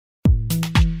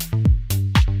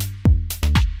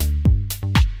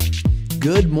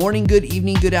Good morning, good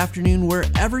evening, good afternoon,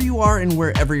 wherever you are and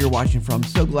wherever you're watching from.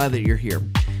 So glad that you're here.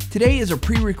 Today is a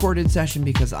pre-recorded session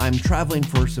because I'm traveling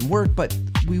for some work, but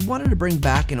we wanted to bring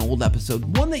back an old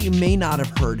episode, one that you may not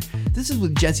have heard. This is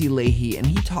with Jesse Lahey, and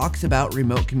he talks about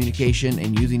remote communication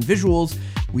and using visuals.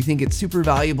 We think it's super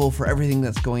valuable for everything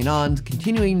that's going on,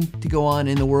 continuing to go on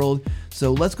in the world.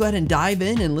 So let's go ahead and dive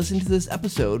in and listen to this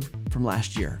episode from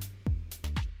last year.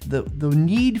 The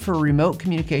need for remote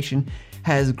communication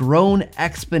has grown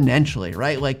exponentially,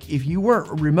 right? Like if you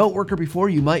weren't a remote worker before,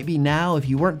 you might be now. If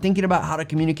you weren't thinking about how to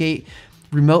communicate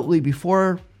remotely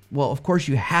before, well, of course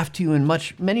you have to in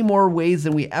many more ways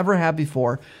than we ever have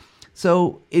before.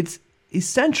 So it's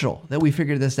essential that we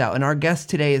figure this out. And our guest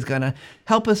today is going to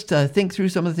help us to think through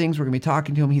some of the things. We're going to be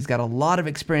talking to him. He's got a lot of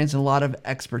experience and a lot of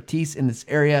expertise in this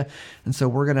area. And so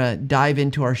we're going to dive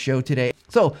into our show today.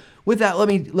 So with that, let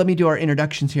me do our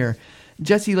introductions here.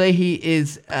 Jesse Lahey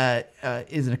is a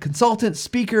consultant,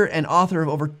 speaker, and author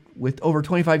with over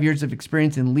 25 years of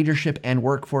experience in leadership and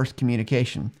workforce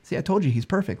communication. See, I told you he's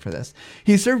perfect for this.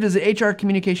 He served as an HR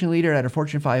communication leader at a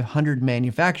Fortune 500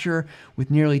 manufacturer with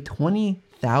nearly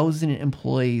 20,000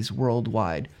 employees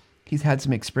worldwide. He's had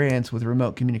some experience with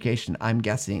remote communication, I'm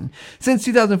guessing. Since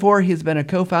 2004, he has been a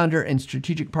co-founder and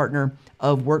strategic partner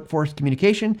of Workforce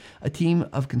Communication, a team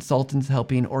of consultants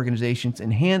helping organizations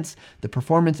enhance the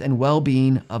performance and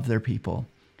well-being of their people.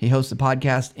 He hosts a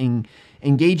podcast,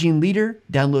 Engaging Leader,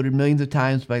 downloaded millions of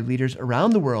times by leaders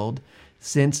around the world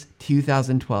since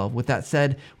 2012. With that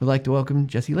said, we'd like to welcome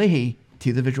Jesse Lahey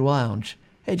to the Visual Lounge.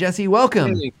 Hey, Jesse,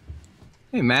 welcome.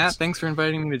 Hey, Matt. Thanks for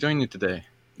inviting me to join you today.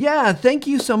 Yeah, thank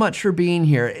you so much for being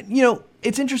here. You know,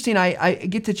 it's interesting. I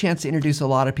get the chance to introduce a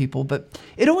lot of people, but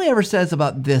it only ever says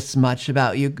about this much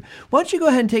about you. Why don't you go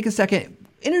ahead and take a second,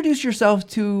 introduce yourself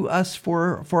to us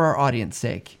for our audience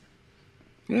sake.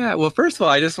 Yeah, well, first of all,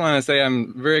 I just want to say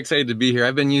I'm very excited to be here.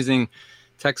 I've been using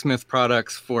TechSmith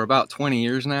products for about 20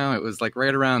 years now. It was like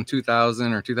right around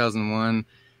 2000 or 2001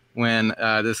 when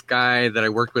this guy that I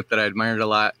worked with that I admired a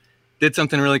lot did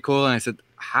something really cool. And I said,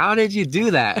 how did you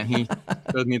do that? And he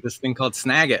showed me this thing called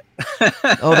Snagit.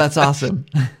 Oh, that's awesome.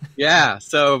 Yeah.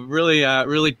 So really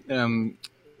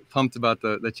pumped about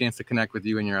the chance to connect with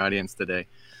you and your audience today.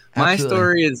 Absolutely. My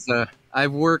story is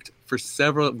I've worked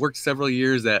several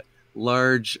years at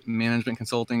large management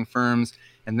consulting firms,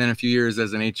 and then a few years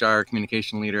as an HR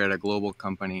communication leader at a global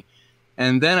company.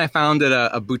 And then I founded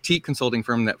a boutique consulting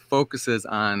firm that focuses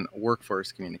on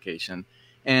workforce communication.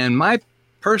 And my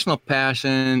personal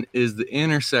passion is the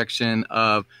intersection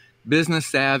of business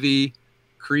savvy,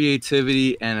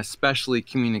 creativity, and especially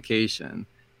communication,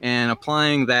 and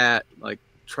applying that like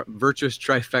virtuous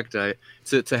trifecta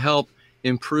to help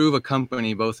improve a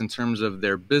company, both in terms of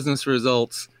their business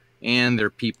results and their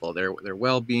people, their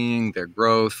well-being, their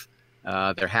growth,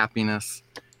 their happiness.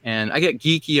 And I get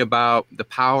geeky about the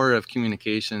power of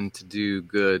communication to do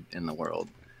good in the world.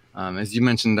 As you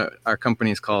mentioned, our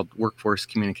company is called Workforce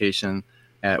Communication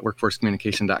at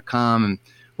workforcecommunication.com. And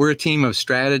we're a team of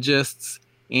strategists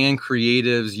and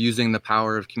creatives using the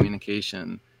power of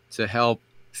communication to help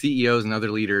CEOs and other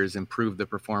leaders improve the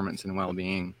performance and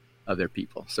well-being of their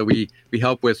people. So we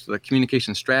help with the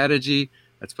communication strategy,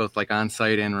 that's both like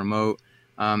on-site and remote.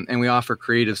 And we offer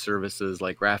creative services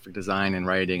like graphic design and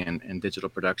writing and digital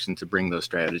production to bring those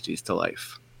strategies to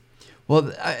life. Well,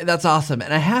 that's awesome.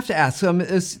 And I have to ask, so I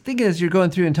was thinking as you're going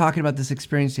through and talking about this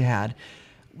experience you had,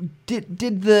 did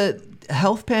the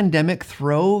health pandemic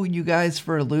throw you guys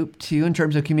for a loop too in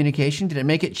terms of communication? Did it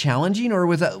make it challenging, or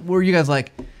were you guys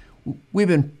like, we've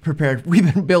been prepared,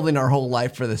 we've been building our whole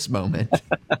life for this moment?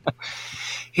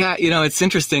 Yeah, it's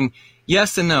interesting.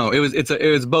 Yes and no. It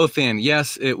was both in.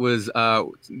 Yes, it was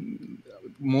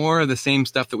more of the same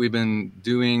stuff that we've been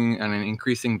doing on an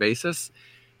increasing basis.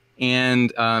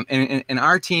 And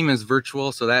our team is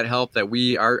virtual, so that helped that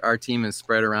our team is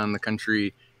spread around the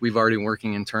country. We've already been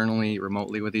working internally,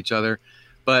 remotely with each other,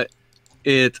 but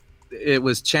it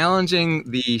was challenging,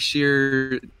 the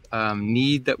sheer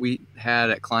need that we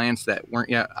had at clients that weren't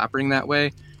yet operating that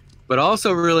way, but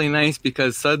also really nice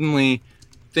because suddenly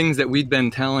things that we'd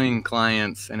been telling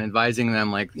clients and advising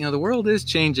them, like, the world is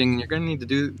changing, you're going to need to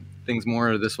do things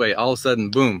more this way. All of a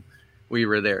sudden, boom, we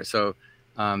were there. So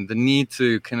the need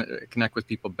to connect with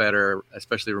people better,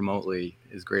 especially remotely,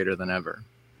 is greater than ever.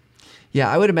 Yeah,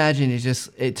 I would imagine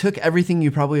it took everything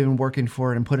you probably been working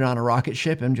for and put it on a rocket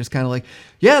ship and just kind of like,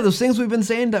 yeah, those things we've been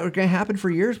saying that were going to happen for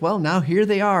years, well, now here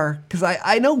they are. Because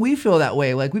I know we feel that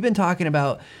way. Like we've been talking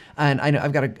about, and I know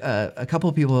I've got a couple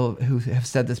of people who have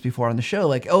said this before on the show,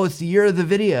 like, oh, it's the year of the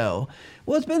video.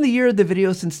 Well, it's been the year of the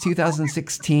video since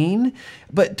 2016,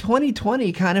 but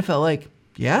 2020 kind of felt like,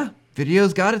 yeah,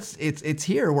 video's got it's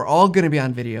here. We're all going to be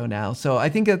on video now. So I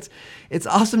think it's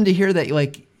awesome to hear that,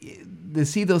 like, to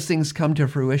see those things come to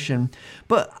fruition.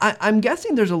 But I'm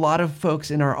guessing there's a lot of folks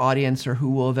in our audience or who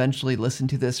will eventually listen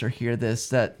to this or hear this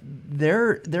that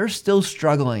they're still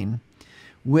struggling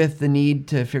with the need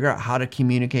to figure out how to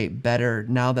communicate better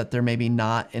now that they're maybe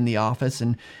not in the office,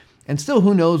 and still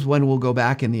who knows when we'll go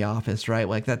back in the office, right?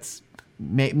 Like that's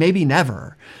maybe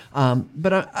never.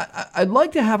 But I'd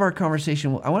like to have our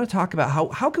conversation. I want to talk about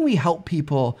how can we help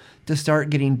people to start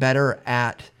getting better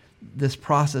at this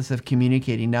process of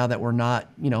communicating now that we're not,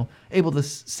 able to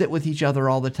sit with each other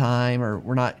all the time, or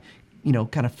we're not,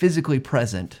 kind of physically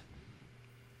present.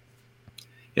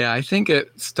 Yeah, I think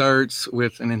it starts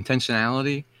with an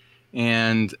intentionality,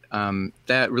 and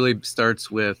that really starts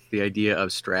with the idea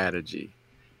of strategy.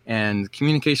 And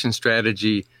communication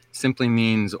strategy simply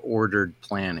means ordered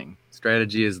planning.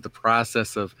 Strategy is the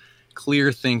process of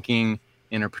clear thinking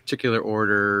in a particular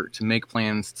order to make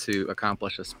plans to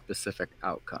accomplish a specific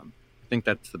outcome. I think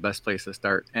that's the best place to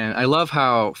start. And I love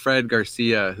how Fred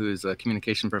Garcia, who's a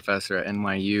communication professor at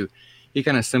NYU, he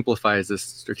kind of simplifies this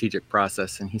strategic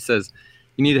process. And he says,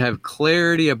 you need to have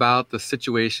clarity about the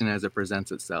situation as it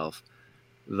presents itself,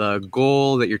 the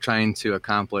goal that you're trying to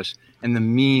accomplish, and the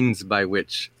means by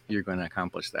which you're going to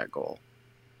accomplish that goal.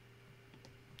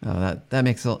 Oh, that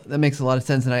makes a lot of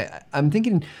sense. And I'm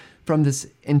thinking from this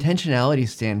intentionality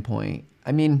standpoint,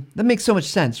 I mean, that makes so much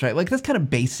sense, right? Like that's kind of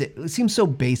basic. It seems so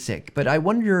basic, but I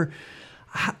wonder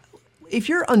if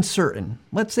you're uncertain.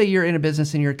 Let's say you're in a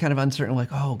business and you're kind of uncertain, like,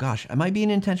 oh gosh, am I being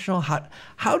intentional?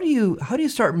 How do you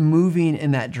start moving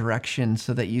in that direction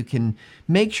so that you can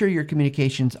make sure your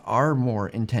communications are more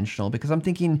intentional? Because I'm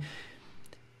thinking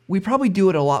we probably do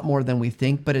it a lot more than we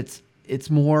think, but it's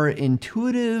more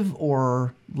intuitive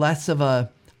or less of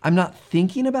a I'm not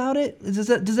thinking about it. Does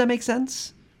that make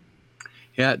sense?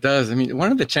 Yeah, it does. I mean,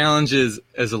 one of the challenges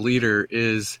as a leader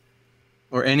is,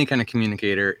 or any kind of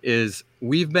communicator, is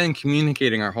we've been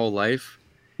communicating our whole life.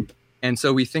 And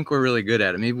so we think we're really good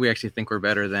at it. Maybe we actually think we're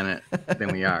better than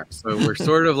we are. So we're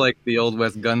sort of like the Old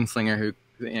West gunslinger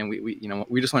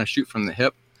we just want to shoot from the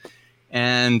hip.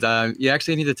 And you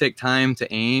actually need to take time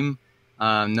to aim,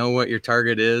 know what your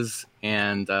target is,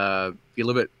 and be a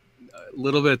little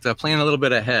bit plan a little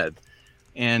bit ahead.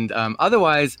 And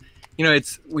otherwise,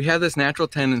 we have this natural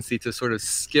tendency to sort of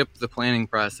skip the planning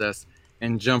process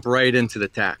and jump right into the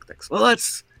tactics. Well,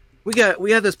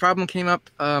 we had this problem came up.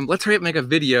 Let's hurry up and make a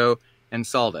video and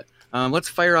solve it. Let's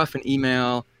fire off an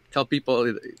email, tell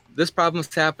people this problem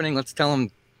is happening. Let's tell them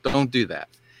don't do that.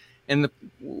 And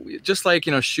just like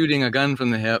shooting a gun from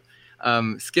the hip,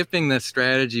 skipping the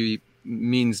strategy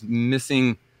means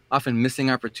often missing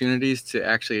opportunities to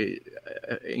actually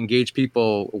engage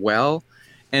people well.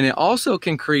 And it also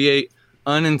can create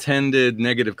unintended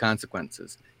negative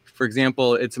consequences. For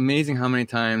example, it's amazing how many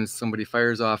times somebody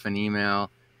fires off an email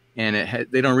and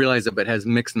they don't realize it, but it has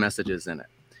mixed messages in it.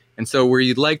 And so where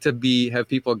you'd like to have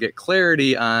people get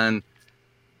clarity on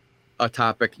a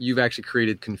topic, you've actually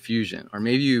created confusion. Or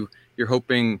maybe you're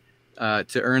hoping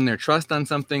to earn their trust on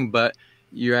something, but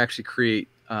you actually create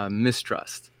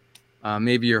mistrust.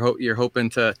 Maybe you're hoping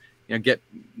to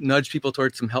nudge people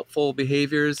towards some helpful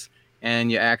behaviors,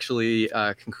 and you actually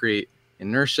can create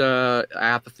inertia,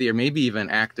 apathy, or maybe even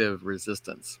active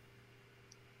resistance.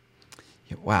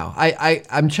 Wow.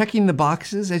 I'm checking the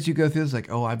boxes as you go through. It's like,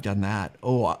 oh, I've done that.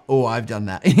 Oh, I've done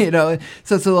that.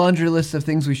 So it's a laundry list of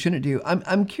things we shouldn't do.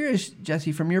 I'm curious,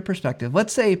 Jesse, from your perspective,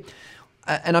 let's say,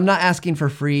 and I'm not asking for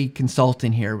free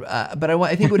consulting here, but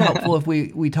I think it would be helpful if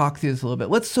we talk through this a little bit.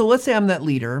 Let's say I'm that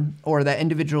leader or that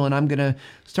individual, and I'm going to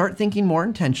start thinking more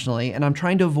intentionally, and I'm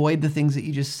trying to avoid the things that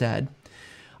you just said.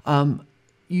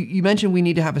 You mentioned we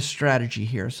need to have a strategy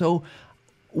here. So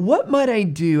what might I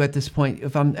do at this point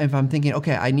if I'm thinking,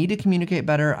 okay, I need to communicate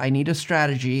better, I need a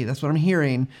strategy, that's what I'm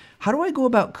hearing. How do I go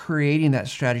about creating that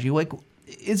strategy? Like,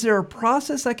 is there a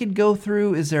process I could go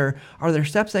through? Are there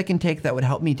steps I can take that would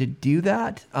help me to do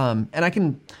that? And I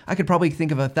could probably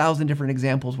think of 1,000 different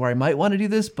examples where I might want to do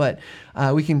this, but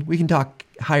we can talk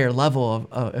higher level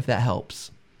if that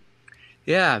helps.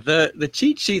 Yeah, the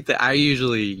cheat sheet that I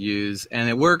usually use, and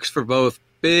it works for both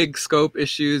big scope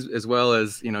issues as well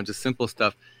as just simple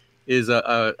stuff, is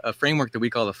a framework that we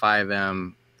call the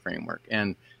 5M framework.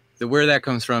 And where that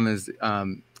comes from is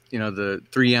the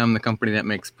 3M, the company that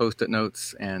makes Post-it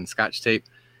notes and Scotch tape.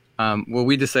 Well,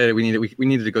 we decided we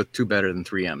needed to go better than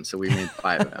 3M, so we made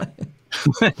 5M.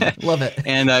 Love it.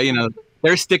 And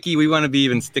they're sticky. We want to be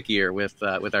even stickier with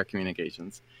our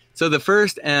communications. So the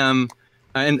first M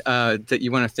that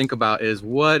you want to think about is,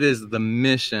 what is the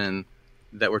mission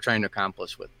that we're trying to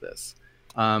accomplish with this?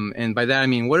 And by that, I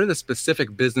mean, what are the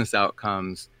specific business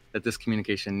outcomes that this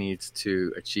communication needs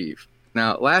to achieve?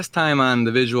 Now, last time on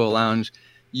the Visual Lounge,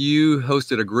 you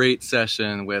hosted a great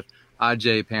session with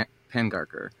Ajay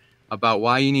Pangarkar about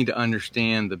why you need to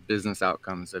understand the business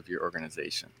outcomes of your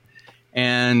organization.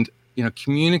 And,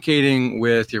 communicating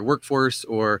with your workforce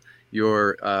or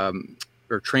your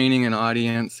or training an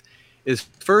audience is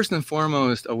first and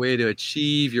foremost a way to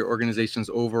achieve your organization's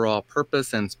overall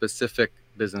purpose and specific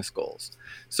business goals.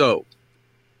 So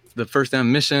the first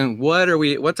mission,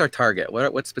 what's our target?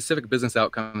 What specific business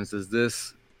outcomes does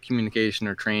this communication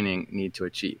or training need to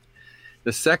achieve?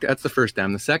 That's the first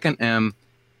M. The second M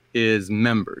is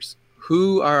members.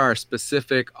 Who are our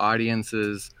specific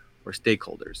audiences or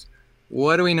stakeholders?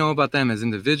 What do we know about them as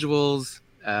individuals,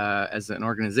 as an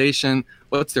organization?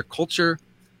 What's their culture?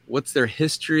 What's their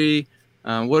history?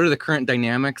 What are the current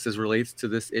dynamics as relates to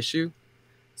this issue?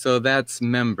 So that's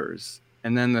members.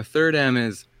 And then the third M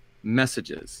is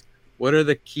messages. What are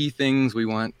the key things we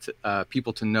want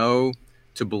people to know,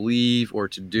 to believe, or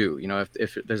to do?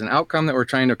 If there's an outcome that we're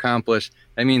trying to accomplish,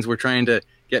 that means we're trying to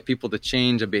get people to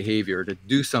change a behavior, to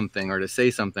do something, or to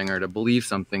say something, or to believe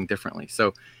something differently.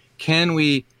 So can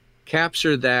we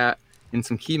capture that in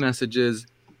some key messages?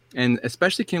 And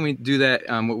especially, can we do that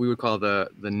what we would call the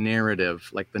narrative,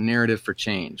 like the narrative for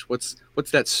change? What's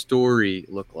that story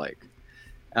look like?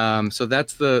 So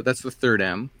that's the third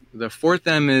M. The fourth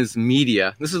M is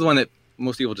media. This is the one that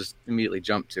most people just immediately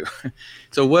jump to.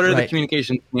 So what are the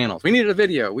communication channels? We need a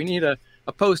video. We need a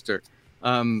poster.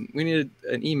 We need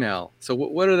an email. So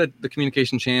what are the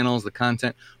communication channels, the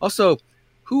content? Also,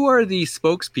 who are the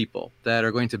spokespeople that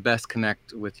are going to best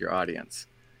connect with your audience?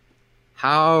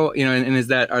 How, and is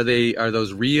that, are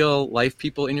those real life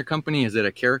people in your company? Is it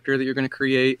a character that you're going to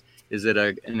create? Is it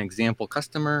an example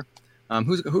customer?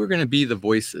 Who are going to be the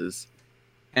voices?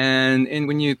 And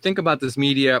when you think about this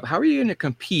media, how are you going to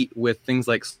compete with things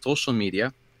like social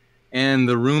media and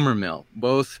the rumor mill?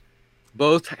 Both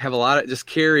have a lot of, just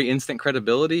carry instant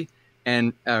credibility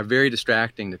and are very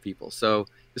distracting to people. So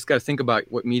just got to think about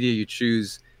what media you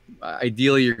choose.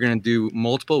 Ideally, you're going to do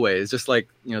multiple ways, just like,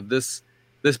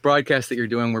 this broadcast that you're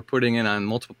doing, we're putting it on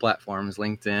multiple platforms,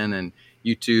 LinkedIn and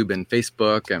YouTube and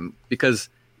Facebook, and because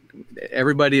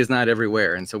everybody is not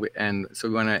everywhere. And so we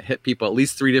want to hit people at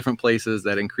least 3 different places.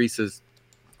 That increases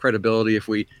credibility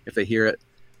if they hear it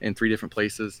in 3 different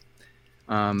places.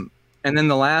 And then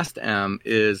the last M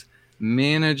is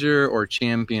manager or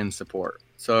champion support.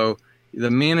 So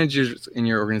the managers in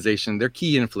your organization, they're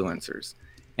key influencers.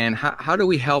 And how do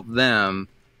we help them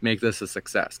make this a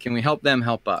success? Can we help them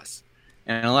help us?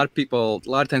 And a lot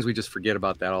of times we just forget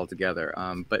about that altogether.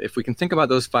 But if we can think about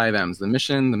those 5 M's, the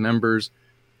mission, the members,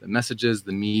 the messages,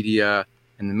 the media,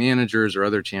 and the managers or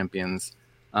other champions,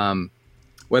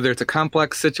 whether it's a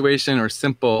complex situation or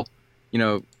simple,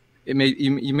 you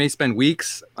may spend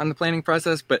weeks on the planning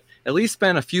process, but at least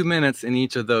spend a few minutes in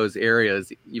each of those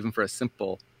areas, even for a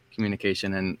simple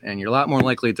communication, and you're a lot more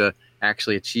likely to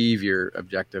actually achieve your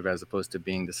objective as opposed to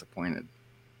being disappointed.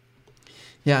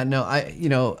 Yeah,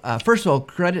 no, first of all,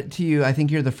 credit to you. I think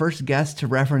you're the first guest to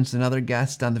reference another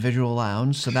guest on the Visual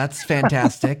Lounge, so that's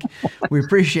fantastic. We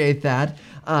appreciate that.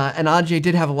 And Ajay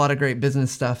did have a lot of great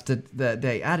business stuff that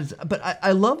they added. But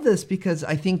I love this because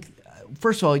I think,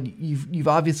 first of all, you've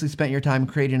obviously spent your time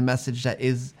creating a message that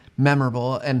is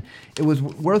memorable, and it was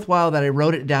worthwhile that I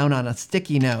wrote it down on a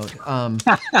sticky note.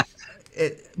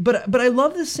 But I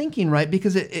love this thinking, right?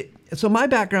 Because so my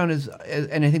background is,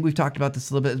 and I think we've talked about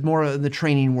this a little bit, is more of the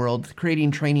training world,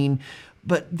 creating training.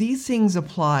 But these things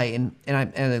apply, and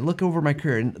I look over my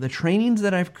career, and the trainings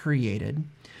that I've created,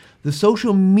 the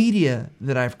social media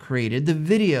that I've created, the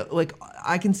video, like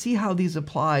I can see how these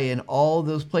apply in all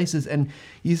those places. And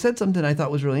you said something I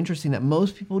thought was really interesting, that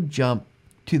most people jump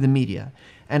to the media.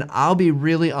 And I'll be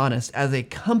really honest, as a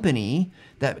company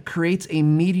that creates a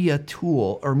media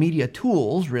tool, or media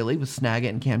tools really, with Snagit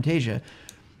and Camtasia,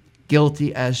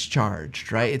 guilty as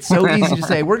charged, right? It's so easy to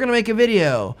say, we're going to make a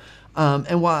video.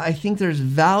 And while I think there's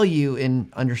value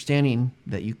in understanding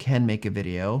that you can make a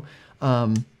video,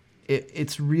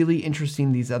 it's really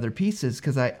interesting, these other pieces,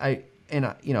 because I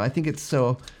think it's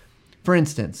so, for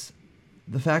instance,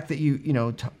 the fact that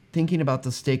thinking about the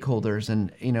stakeholders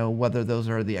and, whether those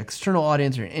are the external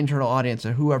audience or internal audience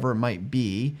or whoever it might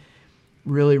be,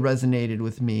 really resonated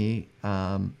with me.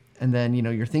 And then,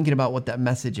 you're thinking about what that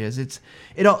message is.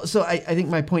 So I think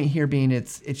my point here being,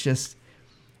 it's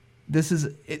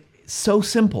so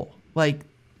simple. Like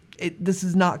this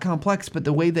is not complex, but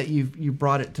the way that you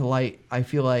brought it to light, I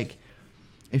feel like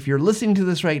if you're listening to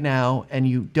this right now and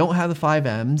you don't have the 5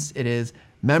 M's, it is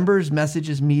members,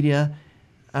 messages, media,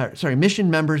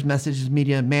 mission members, messages,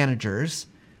 media managers,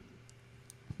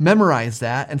 memorize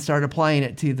that and start applying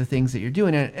it to the things that you're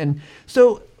doing. And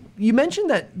so you mentioned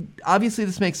that obviously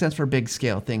this makes sense for big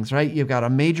scale things, right? You've got a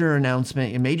major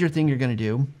announcement, a major thing you're going to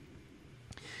do.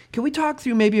 Can we talk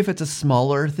through maybe if it's a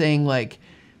smaller thing, like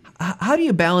how do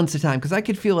you balance the time? Because I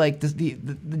could feel like the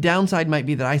downside might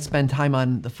be that I spend time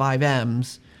on the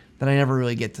 5Ms that I never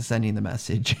really get to sending the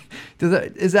message.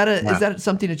 Is that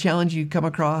something, a challenge you come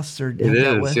across or have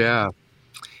dealt with? Yeah.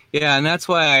 Yeah, and that's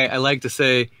why I like to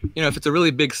say, if it's a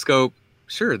really big scope,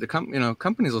 sure,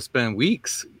 companies will spend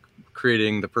weeks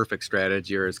creating the perfect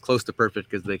strategy or as close to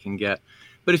perfect as they can get.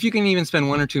 But if you can even spend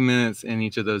 1 or 2 minutes in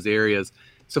each of those areas.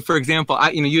 So for example,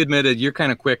 you admitted you're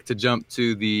kind of quick to jump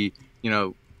to the,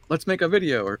 let's make a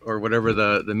video or whatever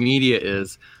the media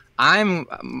is.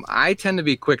 I tend to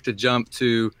be quick to jump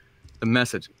to the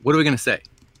message. What are we going to say?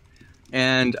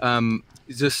 And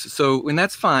and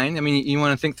that's fine. I mean, you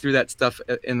want to think through that stuff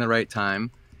in the right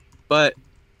time, but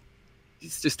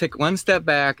just take one step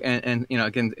back and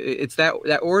again, it's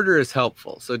that order is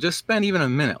helpful. So just spend even a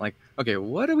minute, like, okay,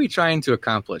 what are we trying to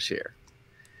accomplish here?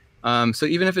 So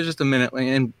even if it's just a minute,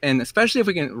 and especially if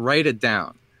we can write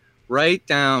down,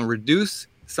 reduce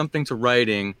something to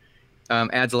writing,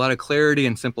 adds a lot of clarity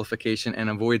and simplification and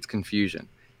avoids confusion.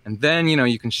 And then,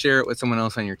 you can share it with someone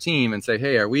else on your team and say,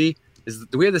 hey, do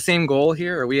we have the same goal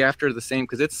here? Are we after the same?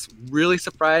 Because it's really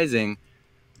surprising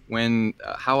when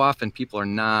how often people are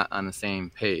not on the same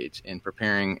page in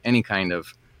preparing any kind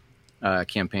of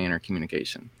campaign or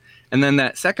communication. And then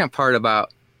that second part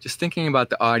about just thinking about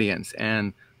the audience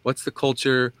and what's the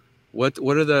culture, what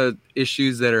are the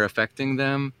issues that are affecting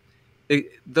them.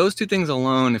 Those two things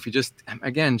alone, if you just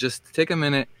take a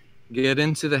minute, get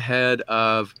into the head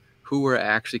of who we're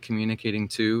actually communicating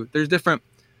to. There's different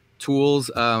tools.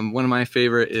 One of my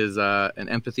favorite is an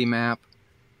empathy map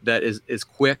that is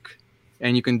quick,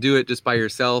 and you can do it just by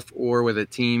yourself or with a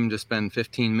team. Just spend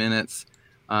 15 minutes.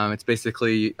 It's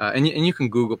basically, and you can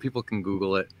people can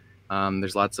Google it.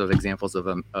 There's lots of examples of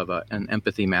an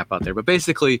empathy map out there. But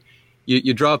basically,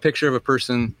 you draw a picture of a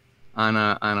person on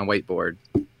a whiteboard,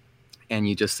 and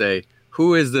you just say,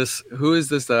 who is this?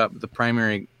 The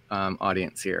primary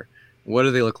audience here? What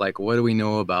do they look like? What do we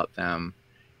know about them?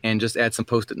 And just add some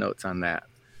Post-it notes on that.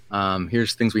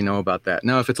 Here's things we know about that.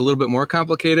 Now, if it's a little bit more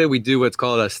complicated, we do what's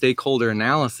called a stakeholder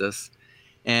analysis.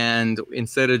 And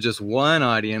instead of just one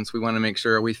audience, we want to make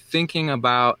sure, are we thinking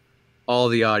about all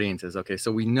the audiences? Okay,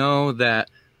 so we know that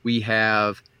we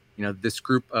have, this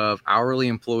group of hourly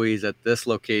employees at this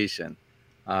location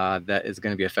that is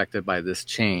going to be affected by this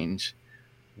change.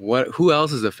 Who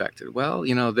else is affected? Well,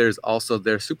 there's also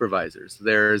their supervisors.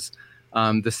 There's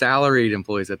the salaried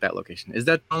employees at that location. Is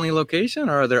that the only location,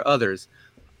 or are there others?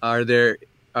 Are there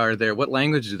what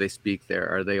language do they speak there?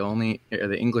 Are they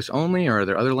English only, or are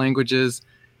there other languages?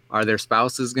 Are their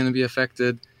spouses going to be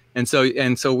affected? And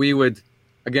so we would,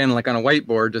 again, like on a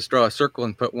whiteboard, just draw a circle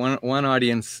and put one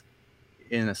audience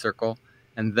in a circle,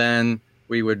 and then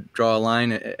we would draw a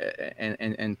line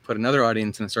and put another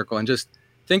audience in a circle, and just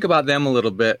think about them a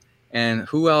little bit and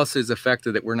who else is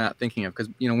affected that we're not thinking of. Because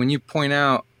when you point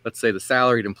out, let's say, the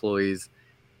salaried employees,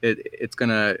 it's going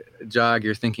to jog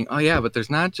your thinking. Oh yeah, but there's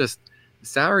not just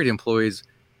salaried employees.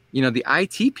 The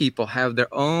IT people have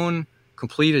their own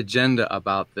complete agenda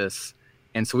about this,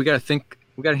 and so we got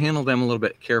to handle them a little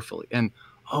bit carefully. And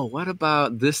what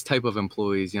about this type of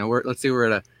employees? Let's say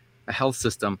we're at a health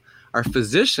system. Our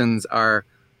physicians are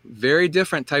very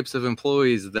different types of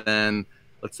employees than,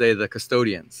 let's say, the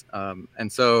custodians,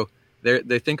 and so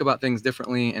they think about things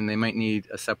differently, and they might need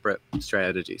a separate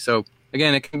strategy. So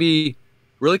again, it can be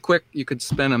really quick. You could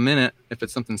spend a minute if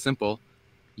it's something simple.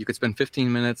 You could spend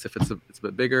 15 minutes if it's a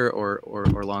bit bigger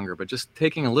or longer. But just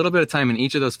taking a little bit of time in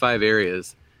each of those 5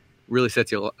 areas really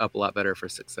sets you up a lot better for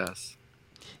success.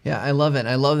 Yeah, I love it.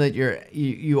 I love that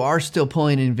you are still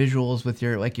pulling in visuals with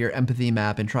your empathy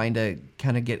map and trying to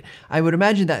kind of get. I would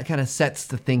imagine that kind of sets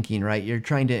the thinking, right? You're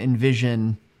trying to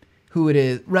envision who it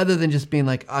is rather than just being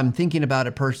like, I'm thinking about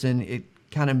a person. It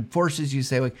kind of forces you to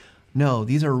say, like, no,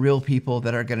 these are real people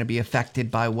that are going to be affected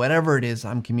by whatever it is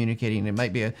I'm communicating. It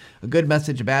might be a good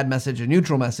message, a bad message, a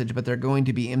neutral message, but they're going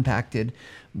to be impacted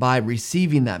by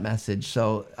receiving that message.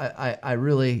 So I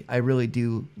really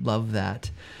do love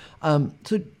that.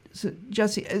 So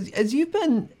Jesse, as you've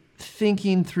been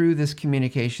thinking through this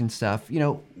communication stuff,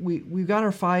 we've got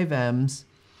our 5Ms.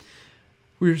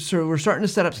 We're starting to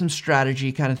set up some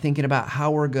strategy, kind of thinking about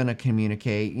how we're going to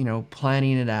communicate,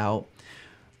 planning it out.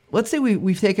 Let's say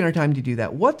we've taken our time to do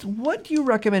that. What do you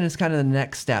recommend is kind of the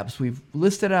next steps? We've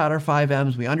listed out our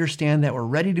 5Ms. We understand that we're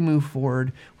ready to move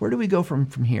forward. Where do we go from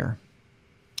here?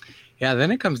 Yeah,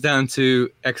 then it comes down to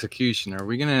execution. Are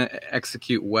we going to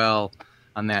execute well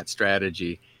on that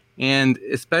strategy? And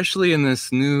especially in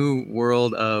this new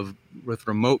world with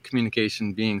remote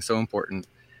communication being so important,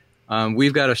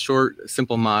 we've got a short,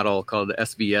 simple model called the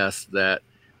SVS that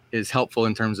is helpful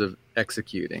in terms of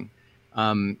executing.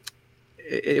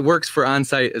 It works for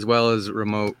on-site as well as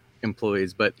remote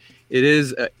employees, but it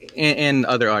is and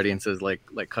other audiences like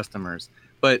customers.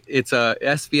 But it's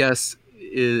SVS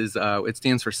is it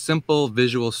stands for Simple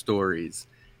Visual Stories,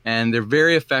 and they're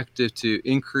very effective to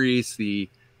increase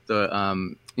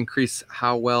increase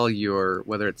how well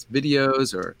whether it's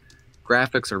videos or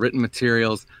graphics or written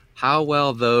materials, how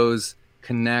well those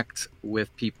connect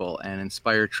with people and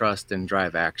inspire trust and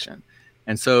drive action.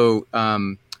 And so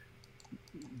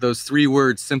those three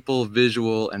words, simple,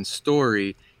 visual, and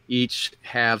story, each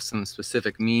have some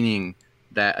specific meaning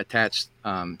that attach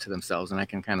to themselves. And I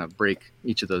can kind of break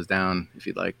each of those down if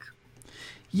you'd like.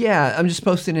 Yeah, I'm just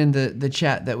posting in the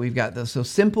chat that we've got those. So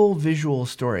simple visual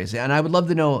stories. And I would love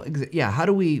to know,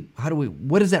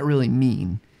 what does that really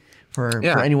mean for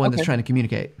anyone that's trying to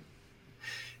communicate?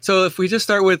 So if we just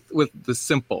start with the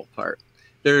simple part,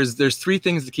 there's three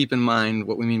things to keep in mind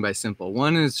what we mean by simple.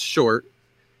 One is short,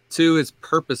 two is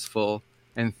purposeful,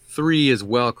 and three is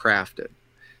well crafted.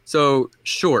 So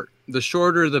short, the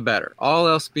shorter the better. All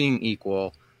else being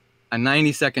equal, a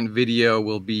 90-second video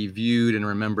will be viewed and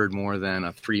remembered more than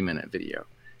a 3-minute video.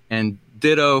 And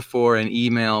ditto for an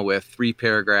email with 3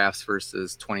 paragraphs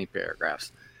versus 20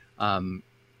 paragraphs.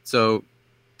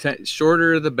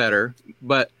 Shorter the better,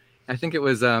 but I think it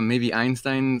was maybe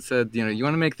Einstein said, you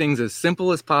want to make things as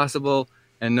simple as possible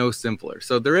and no simpler.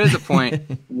 So there is a point.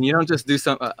 You don't just do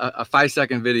a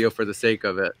 5-second video for the sake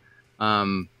of it.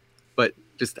 But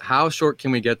just how short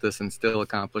can we get this and still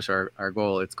accomplish our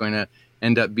goal? It's going to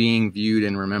end up being viewed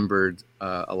and remembered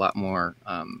a lot more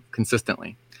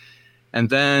consistently. And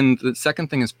then the second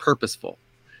thing is purposeful.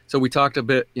 So we talked a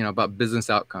bit, about business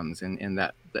outcomes, and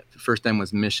that the first M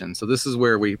was mission. So this is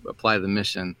where we apply the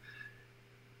mission.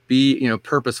 Be,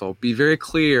 purposeful. Be very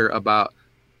clear about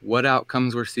what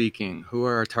outcomes we're seeking. Who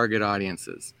are our target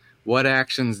audiences? What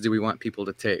actions do we want people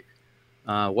to take?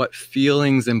 What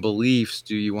feelings and beliefs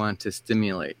do you want to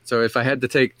stimulate? So if I had to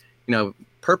take,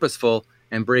 purposeful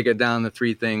and break it down to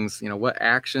 3 things, what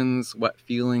actions, what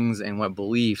feelings, and what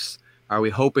beliefs are we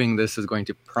hoping this is going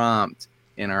to prompt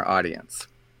in our audience?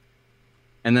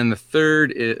 And then the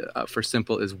third for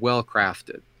simple is well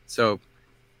crafted. So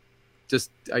just,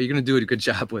 are you going to do a good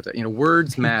job with it?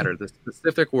 Words matter, the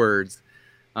specific words,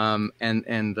 and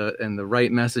the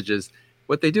right messages.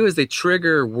 What they do is they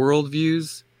trigger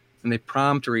worldviews and they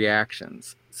prompt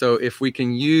reactions. So if we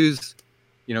can use,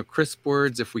 crisp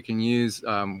words, if we can use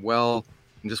well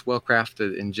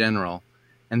crafted in general,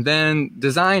 and then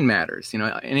design matters.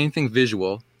 Anything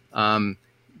visual,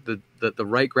 the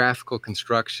right graphical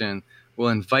construction will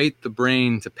invite the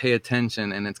brain to pay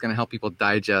attention, and it's going to help people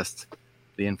digest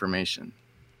the information.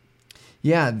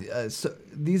 Yeah, so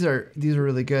these are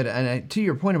really good. And to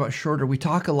your point about shorter, we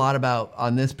talk a lot about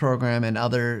on this program and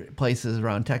other places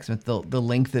around TechSmith, the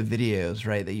length of videos,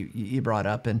 right, that you brought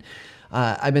up. And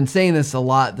I've been saying this a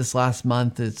lot this last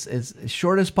month. It's as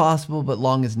short as possible, but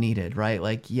long as needed, right?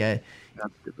 Like,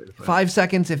 5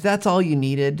 seconds, if that's all you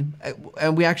needed.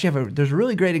 And we actually there's a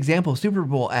really great example, Super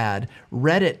Bowl ad.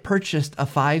 Reddit purchased a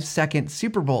 5-second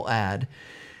Super Bowl ad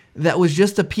that was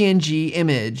just a PNG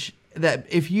image that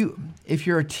if you're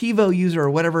a TiVo user or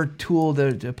whatever tool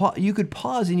you could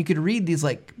pause and you could read these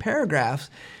like paragraphs,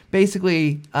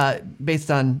 basically based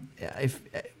on if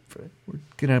we're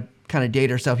gonna kind of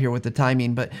date ourselves here with the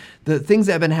timing, but the things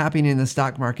that have been happening in the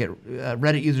stock market,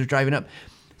 Reddit users driving up.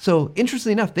 So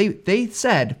interestingly enough, they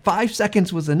said 5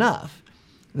 seconds was enough,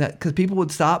 that because people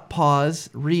would stop, pause,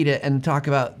 read it, and talk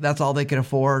about that's all they could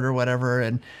afford or whatever.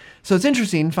 And so it's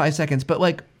interesting, 5 seconds, but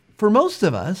like for most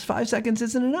of us, 5 seconds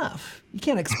isn't enough. You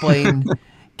can't explain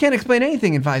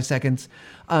anything in 5 seconds.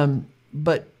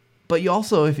 But you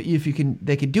also, if you can,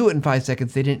 they could do it in 5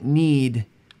 seconds. They didn't need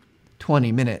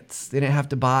 20 minutes. They didn't have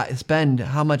to spend.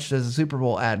 How much does a Super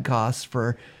Bowl ad cost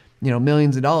for,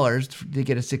 millions of dollars to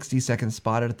get a 60-second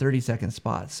spot or a 30-second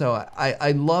spot? So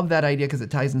I love that idea because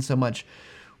it ties in so much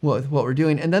with what we're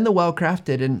doing. And then the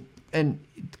well-crafted, and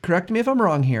correct me if I'm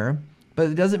wrong here, but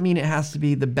it doesn't mean it has to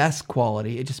be the best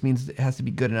quality. It just means it has to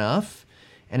be good enough,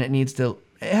 and it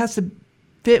has to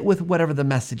fit with whatever the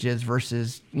message is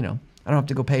versus, I don't have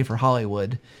to go pay for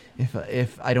Hollywood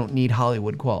if I don't need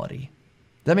Hollywood quality.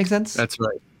 Does that make sense? That's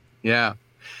right. Yeah.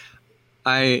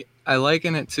 I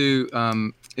liken it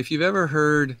to, if you've ever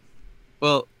heard,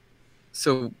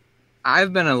 so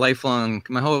I've been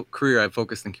my whole career I've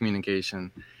focused on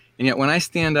communication. And yet when I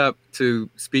stand up to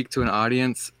speak to an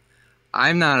audience,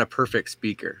 I'm not a perfect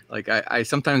speaker. Like I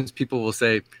sometimes people will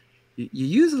say, you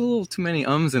use a little too many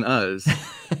ums and uhs.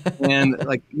 And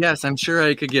like, yes, I'm sure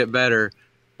I could get better.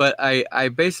 But I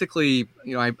basically,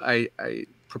 I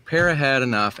prepare ahead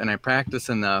enough and I practice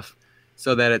enough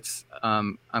so that it's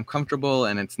I'm comfortable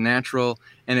and it's natural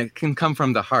and it can come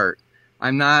from the heart.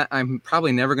 I'm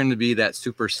probably never going to be that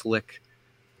super slick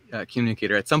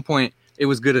communicator. At some point, it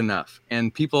was good enough,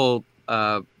 and people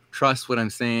trust what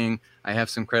I'm saying. I have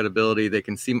some credibility. They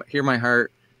can hear my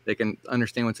heart. They can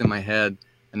understand what's in my head,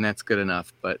 and that's good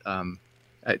enough. But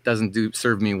it doesn't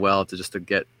serve me well to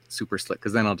get super slick,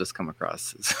 because then I'll just come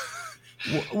across as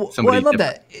well, I love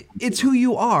that. It's who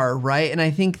you are, right? And I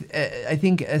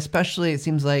think especially it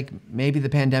seems like maybe the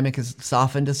pandemic has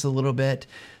softened us a little bit.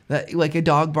 That like a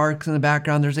dog barks in the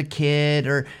background, there's a kid,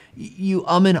 or you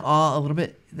and ah a little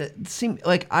bit. That seemed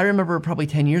like, I remember probably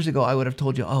 10 years ago, I would have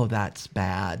told you, oh, that's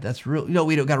bad. That's real.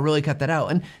 We don't got to really cut that out.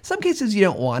 And some cases you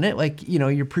don't want it. Like,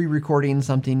 you're pre-recording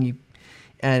something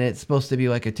and it's supposed to be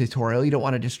like a tutorial. You don't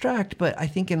want to distract. But I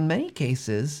think in many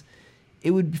cases,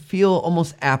 it would feel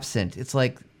almost absent. It's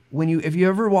like if you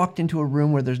ever walked into a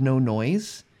room where there's no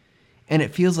noise and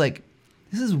it feels like,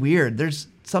 this is weird.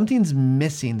 Something's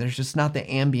missing. There's just not the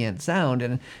ambient sound.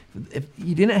 And if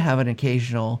you didn't have an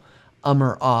occasional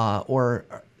or ah or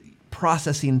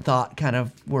processing thought kind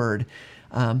of word,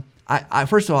 I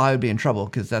first of all, I would be in trouble,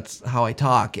 because that's how I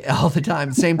talk all the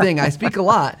time. Same thing. I speak a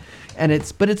lot, and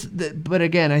but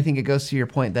again, I think it goes to your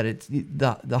point that it's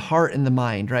the heart and the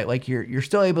mind, right? Like you're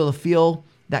still able to feel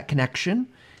that connection,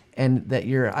 and that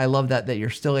I love that you're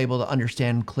still able to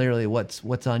understand clearly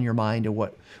what's on your mind and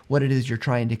what it is you're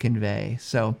trying to convey.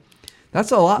 So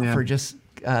that's a lot for just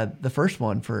the first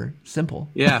one, for simple.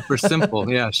 Yeah, for simple.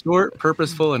 Yeah, short,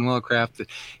 purposeful, and well crafted.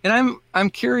 And I'm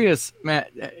curious,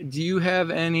 Matt,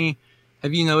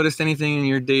 have you noticed anything in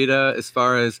your data as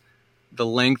far as the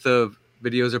length of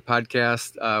videos or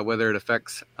podcasts, whether it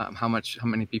affects how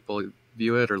many people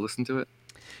view it or listen to it?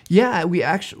 Yeah, we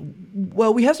have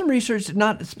some research,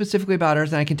 not specifically about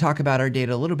ours, and I can talk about our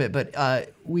data a little bit,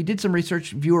 but we did some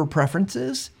research, viewer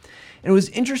preferences, and it was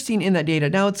interesting in that data.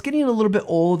 Now, it's getting a little bit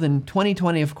old, and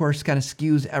 2020, of course, kind of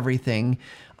skews everything.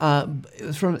 It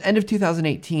was from end of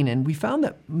 2018, and we found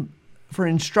that for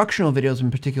instructional videos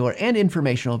in particular, and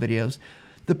informational videos,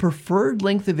 the preferred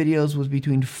length of videos was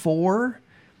between 4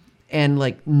 and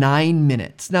like 9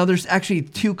 minutes. Now there's actually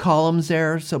 2 columns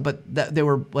there, but they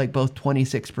were like both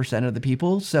 26% of the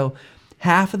people. So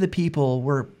half of the people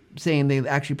were saying they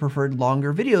actually preferred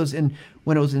longer videos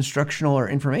when it was instructional or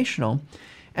informational.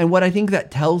 And what I think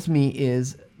that tells me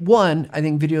is, one, I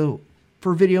think video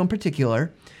in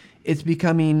particular, it's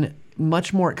becoming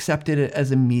much more accepted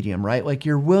as a medium, right? Like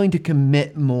you're willing to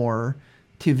commit more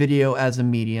to video as a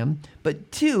medium.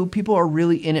 But 2, people are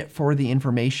really in it for the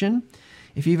information.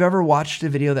 If you've ever watched a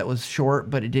video that was short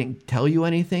but it didn't tell you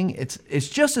anything, it's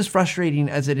just as frustrating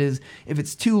as it is if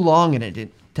it's too long and it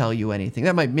didn't tell you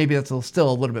anything. Maybe that's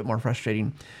still a little bit more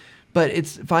frustrating. But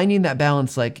it's finding that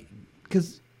balance, like,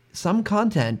 because some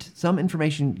content, some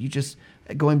information,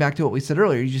 going back to what we said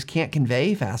earlier, you just can't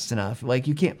convey fast enough. Like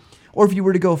you can't, or if you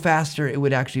were to go faster, it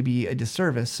would actually be a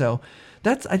disservice. So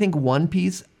that's, I think, one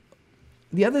piece.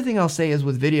 The other thing I'll say is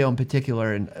with video in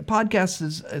particular, and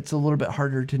podcasts it's a little bit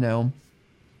harder to know.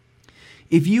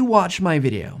 If you watch my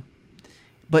video,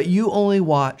 but you only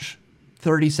watch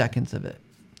 30 seconds of it,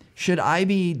 should I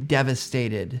be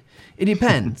devastated? It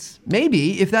depends.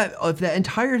 Maybe if that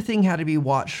entire thing had to be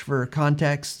watched for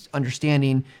context,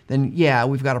 understanding, then yeah,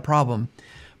 we've got a problem.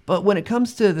 But when it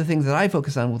comes to the things that I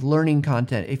focus on with learning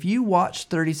content, if you watch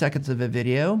 30 seconds of a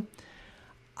video,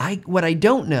 what I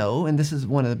don't know, and this is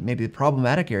one of maybe the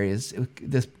problematic areas with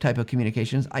this type of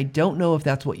communications, I don't know if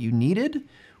that's what you needed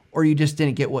or you just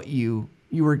didn't get what you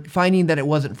were finding that it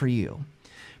wasn't for you.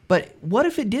 But what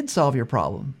if it did solve your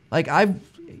problem? Like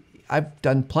I've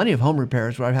done plenty of home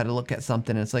repairs where I've had to look at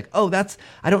something and it's like, oh,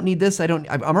 I don't need this. I'm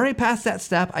already past that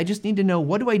step. I just need to know,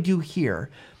 what do I do here?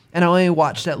 And I only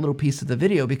watch that little piece of the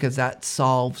video because that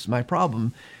solves my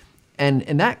problem. And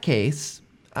in that case,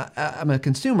 I'm a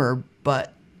consumer,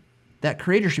 but that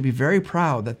creator should be very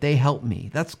proud that they helped me.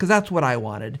 That's what I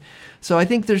wanted. So I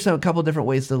think there's a couple different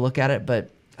ways to look at it, but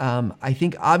I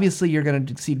think obviously you're going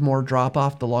to see more drop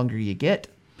off the longer you get.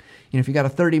 If you got a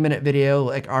 30-minute video,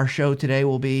 like our show today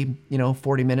will be,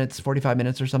 40 minutes, 45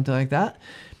 minutes or something like that.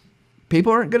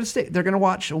 People aren't going to stay. They're going to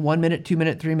watch 1 minute, 2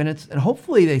 minute, 3 minutes, and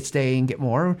hopefully they stay and get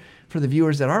more for the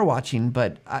viewers that are watching.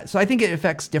 But so I think it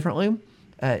affects differently.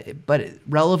 But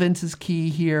relevance is key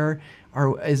here.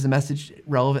 Is the message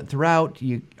relevant throughout?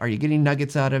 Are you getting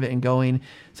nuggets out of it and going?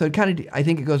 So it kind of, I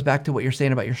think it goes back to what you're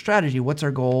saying about your strategy. What's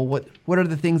our goal? What are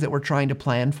the things that we're trying to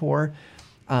plan for?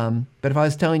 But if I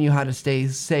was telling you how to stay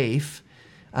safe,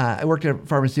 I worked at a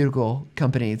pharmaceutical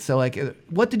company. So like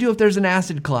what to do if there's an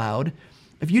acid cloud.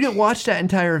 If you didn't watch that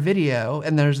entire video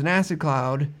and there's an acid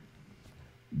cloud,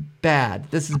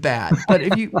 bad. This is bad. But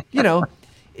if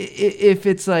if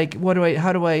it's like,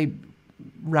 how do I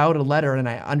route a letter and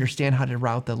I understand how to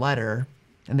route the letter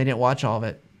and they didn't watch all of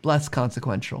it, less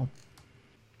consequential.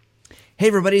 Hey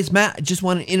everybody, it's Matt. I just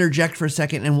want to interject for a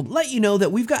second and let you know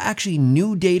that we've got actually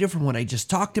new data from what I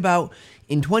just talked about.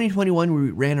 In 2021,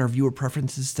 we ran our viewer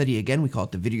preferences study again. We call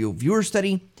it the video viewer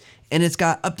study, and it's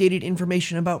got updated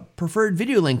information about preferred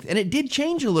video length, and it did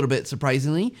change a little bit,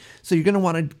 surprisingly. So you're going to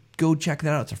want to go check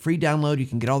that out. It's a free download. You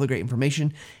can get all the great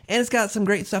information, and it's got some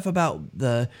great stuff about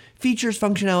the features,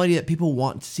 functionality that people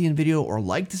want to see in video or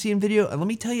like to see in video. And let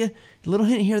me tell you, a little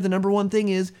hint here, the number one thing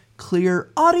is clear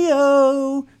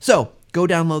audio. So go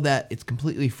download that. It's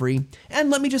completely free.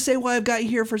 And let me just say why I've got you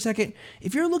here for a second.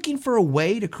 If you're looking for a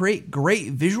way to create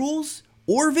great visuals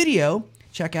or video,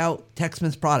 check out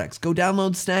TechSmith's products. Go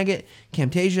download, Snagit,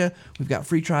 Camtasia. We've got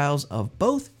free trials of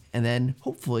both. And then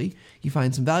hopefully you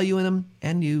find some value in them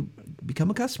and you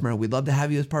become a customer. We'd love to have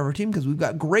you as part of our team because we've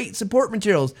got great support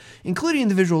materials, including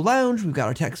the Visual Lounge. We've got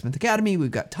our TechSmith Academy.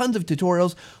 We've got tons of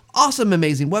tutorials, awesome,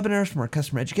 amazing webinars from our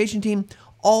customer education team,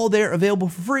 all there available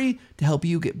for free to help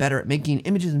you get better at making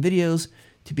images and videos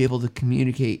to be able to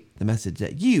communicate the message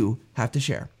that you have to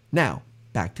share. Now,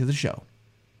 back to the show.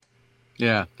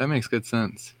 Yeah, that makes good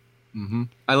sense.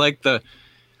 I like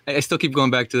I still keep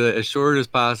going back to the as short as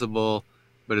possible,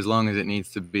 but as long as it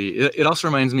needs to be. It also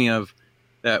reminds me of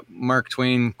that Mark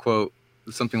Twain quote,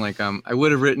 something like, I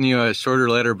would have written you a shorter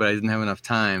letter, but I didn't have enough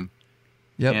time.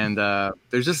 Yep. And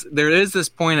there is this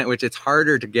point at which it's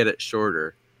harder to get it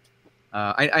shorter.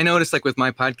 I noticed, like with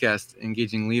my podcast,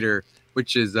 Engaging Leader,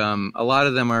 which is a lot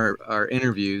of them are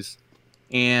interviews,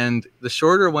 and the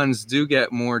shorter ones do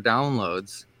get more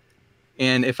downloads.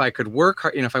 And if I could work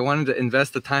hard, if I wanted to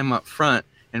invest the time up front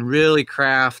and really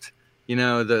craft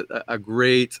a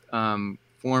great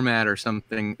format or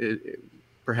something,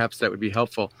 perhaps that would be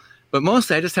helpful. But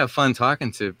mostly I just have fun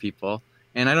talking to people,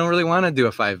 and I don't really want to do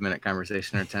a 5-minute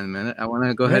conversation or 10-minute. I want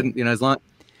to go ahead and, as long,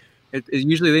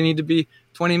 usually they need to be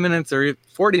 20 minutes or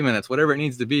 40 minutes, whatever it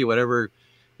needs to be, whatever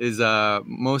is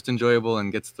most enjoyable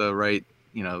and gets the right,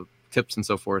 tips and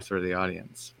so forth for the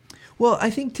audience. Well,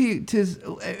 I think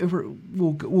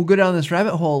we'll go down this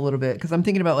rabbit hole a little bit because I'm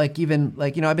thinking about I've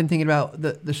been thinking about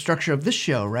the structure of this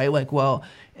show, right?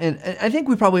 And I think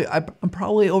I'm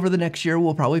probably over the next year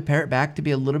we'll probably pare it back to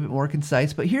be a little bit more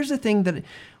concise. But here's the thing that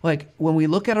when we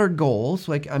look at our goals,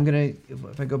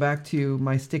 if I go back to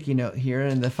my sticky note here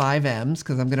and the 5 M's,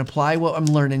 because I'm gonna apply what I'm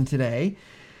learning today.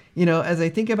 As I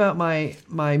think about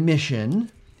my mission,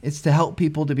 it's to help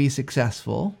people to be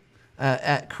successful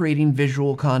at creating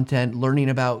visual content, learning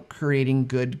about creating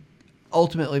good,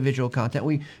 ultimately visual content.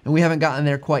 We haven't gotten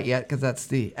there quite yet because that's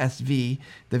the SV.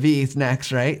 The V is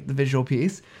next, right? The visual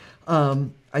piece.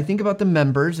 I think about the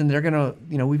members, and they're gonna,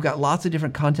 we've got lots of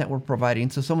different content we're providing.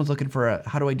 So someone's looking for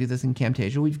how do I do this in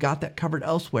Camtasia? We've got that covered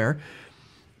elsewhere.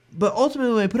 But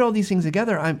ultimately, when I put all these things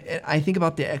together, I think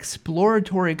about the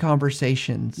exploratory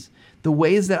conversations, the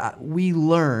ways that we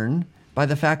learn by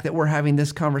the fact that we're having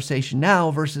this conversation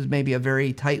now versus maybe a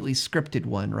very tightly scripted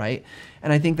one, right?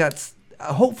 And I think that's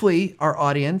hopefully our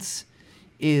audience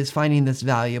is finding this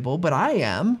valuable, but I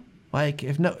am.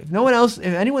 If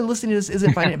anyone listening to this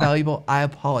isn't finding it valuable, I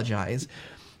apologize.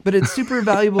 But it's super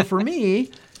valuable for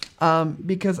me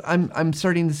because I'm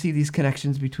starting to see these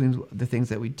connections between the things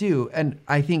that we do. And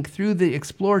I think through the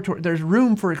there's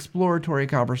room for exploratory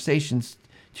conversations,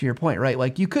 to your point, right?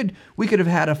 We could have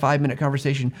had a 5-minute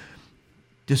conversation,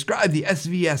 describe the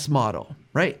SVS model,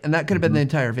 right? And that could have been the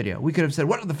entire video. We could have said,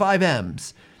 what are the 5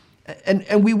 M's?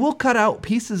 And we will cut out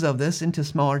pieces of this into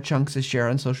smaller chunks to share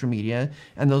on social media,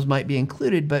 and those might be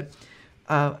included. But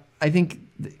I think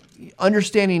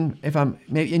understanding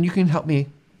and you can help me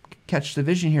catch the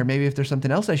vision here, maybe if there's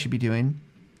something else I should be doing,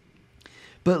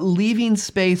 but leaving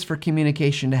space for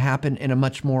communication to happen in a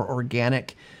much more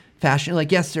organic fashion.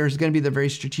 Yes, there's going to be the very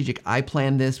strategic, I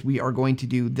planned this, we are going to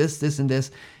do this, this, and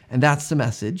this, and that's the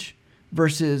message,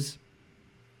 versus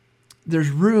there's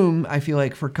room, I feel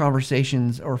like, for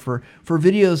conversations or for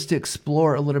videos to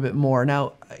explore a little bit more.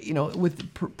 Now,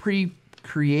 with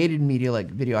pre-created media like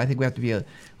video, I think we have to be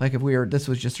if this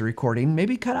was just a recording,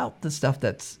 maybe cut out the stuff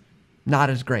that's not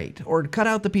as great, or cut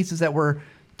out the pieces that were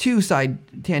too side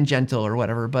tangential or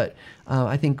whatever, but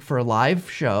I think for a live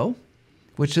show,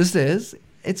 which this is,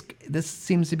 this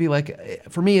seems to be like,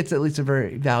 for me, it's at least a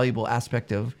very valuable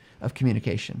aspect of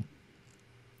communication.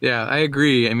 Yeah, I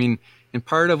agree. I mean, and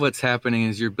part of what's happening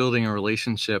is you're building a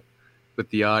relationship with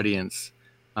the audience.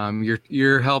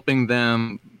 You're helping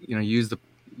them, use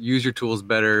your tools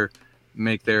better,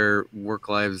 make their work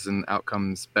lives and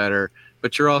outcomes better.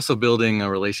 But you're also building a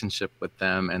relationship with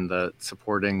them and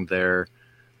supporting their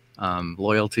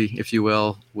loyalty, if you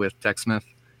will, with TechSmith,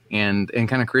 and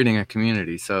kind of creating a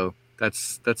community. So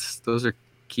those are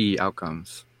key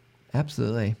outcomes.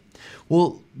 Absolutely.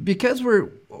 Well, because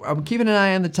I'm keeping an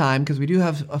eye on the time because we do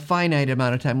have a finite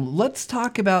amount of time. Let's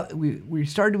talk about, we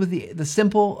started with the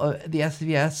simple, the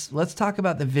SVS. Let's talk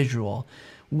about the visual.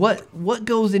 What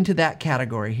goes into that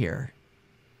category here?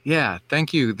 Yeah,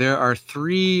 thank you. There are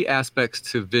 3 aspects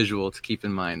to visual to keep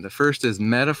in mind. The first is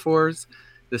metaphors,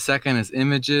 the second is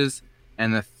images,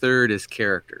 and the third is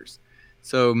characters.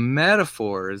 So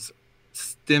metaphors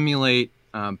stimulate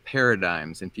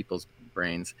paradigms in people's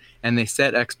brains, and they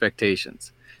set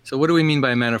expectations. So what do we mean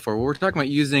by metaphor? Well, we're talking about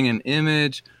using an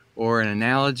image or an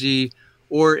analogy,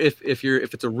 or if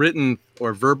it's a written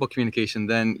or verbal communication,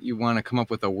 then you want to come up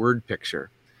with a word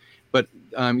picture. But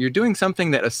you're doing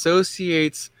something that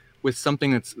associates with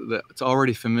something that's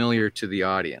already familiar to the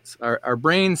audience. Our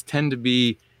brains tend to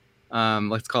be,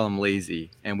 let's call them lazy,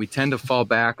 and we tend to fall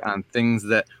back on things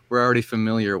that we're already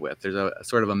familiar with. There's a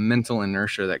sort of a mental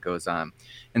inertia that goes on.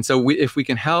 And so if we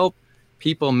can help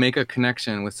people make a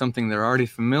connection with something they're already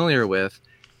familiar with,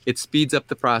 it speeds up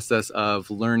the process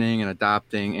of learning and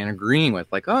adopting and agreeing with,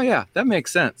 like, oh yeah, that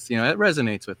makes sense. It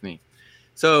resonates with me.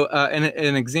 So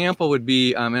an example would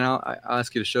be, and I'll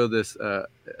ask you to show this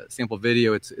sample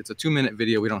video. It's a 2-minute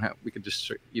video. We could just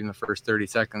show even the first 30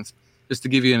 seconds, just to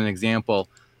give you an example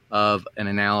of an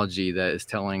analogy that is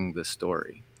telling the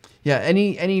story. Yeah.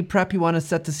 Any prep you want to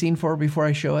set the scene for before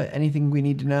I show it? Anything we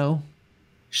need to know?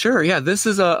 Sure. Yeah. This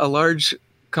is a large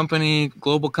company,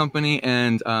 global company.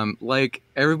 And like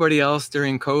everybody else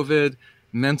during COVID,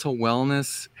 mental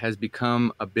wellness has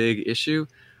become a big issue.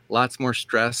 Lots more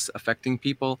stress affecting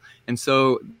people. And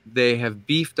so they have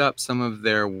beefed up some of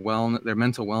their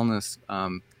mental wellness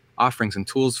offerings and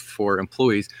tools for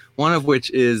employees, one of which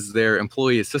is their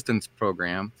employee assistance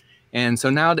program. And so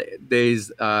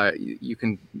nowadays, you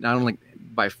can not only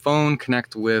by phone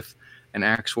connect with an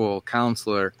actual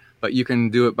counselor, but you can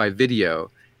do it by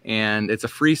video. And it's a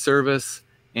free service.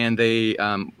 And they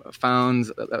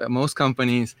found at most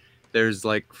companies, there's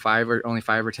like only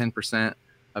 5 or 10%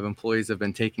 of employees have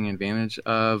been taking advantage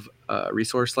of a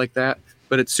resource like that.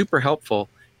 But it's super helpful.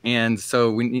 And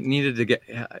so we needed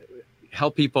to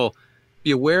help people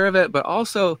be aware of it, but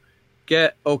also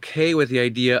get okay with the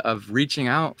idea of reaching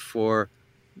out for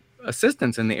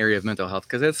assistance in the area of mental health,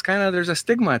 because it's there's a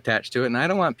stigma attached to it, and I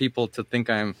don't want people to think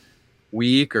I'm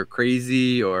weak or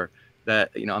crazy or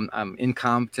that I'm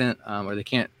incompetent or they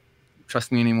can't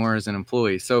trust me anymore as an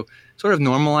employee. So sort of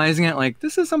normalizing it, like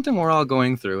this is something we're all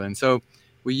going through. And so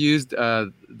we used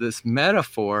this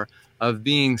metaphor of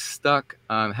being stuck,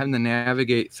 having to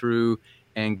navigate through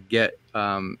and get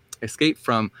escape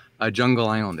from a jungle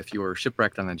island if you were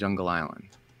shipwrecked on a jungle island.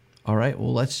 All right,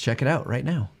 well, let's check it out right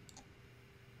now.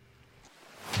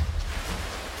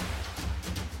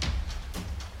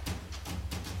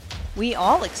 We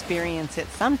all experience it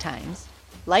sometimes.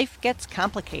 Life gets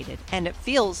complicated, and it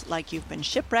feels like you've been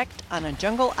shipwrecked on a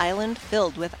jungle island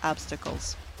filled with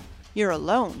obstacles. You're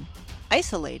alone,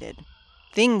 isolated.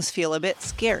 Things feel a bit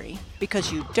scary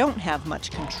because you don't have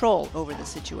much control over the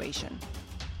situation.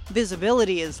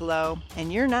 Visibility is low,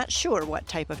 and you're not sure what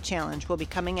type of challenge will be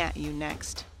coming at you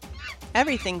next.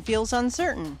 Everything feels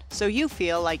uncertain, so you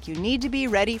feel like you need to be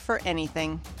ready for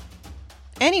anything.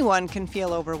 Anyone can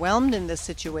feel overwhelmed in this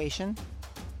situation.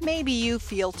 Maybe you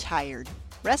feel tired,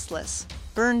 restless,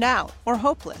 burned out, or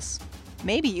hopeless.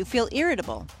 Maybe you feel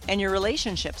irritable, and your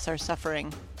relationships are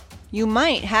suffering. You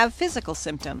might have physical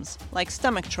symptoms, like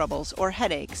stomach troubles or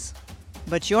headaches.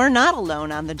 But you're not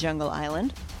alone on the jungle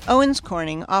island. Owens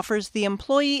Corning offers the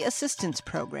Employee Assistance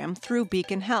Program through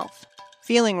Beacon Health.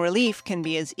 Feeling relief can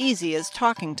be as easy as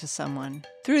talking to someone.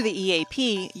 Through the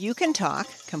EAP, you can talk,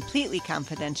 completely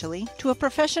confidentially, to a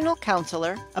professional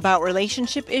counselor about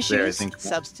relationship issues,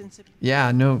 substance abuse.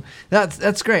 Yeah, no,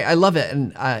 that's great. I love it.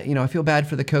 And, I feel bad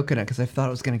for the coconut because I thought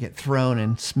it was going to get thrown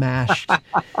and smashed.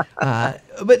 But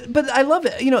I love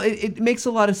it. It makes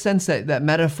a lot of sense that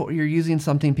metaphor, you're using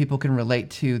something people can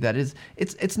relate to. That is,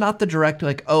 it's not the direct,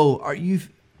 like, oh,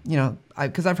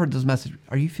 because I've heard those messages,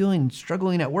 are you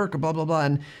struggling at work or blah, blah, blah.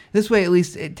 And this way, at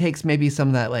least it takes maybe some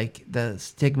of that, like the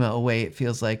stigma away, it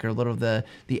feels like, or a little of the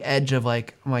edge of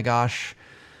like, oh my gosh,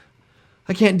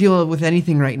 I can't deal with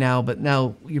anything right now. But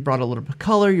now you brought a little bit of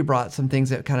color. You brought some things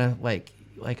that kind of like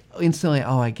instantly,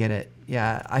 oh, I get it.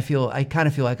 Yeah. I kind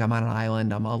of feel like I'm on an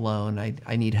island. I'm alone.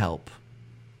 I need help.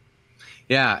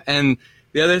 Yeah. And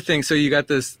the other thing, so you got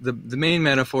this, the main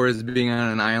metaphor is being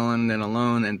on an island and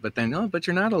alone, but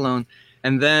you're not alone.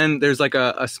 And then there's like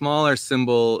a smaller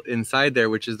symbol inside there,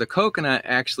 which is the coconut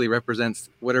actually represents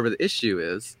whatever the issue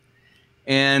is.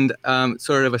 And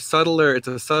sort of it's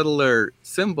a subtler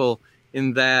symbol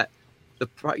in that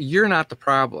you're not the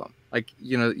problem. Like,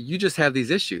 you just have these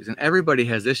issues, and everybody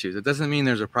has issues. It doesn't mean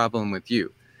there's a problem with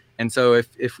you. And so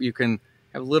if you can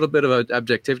have a little bit of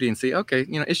objectivity and see, okay,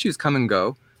 issues come and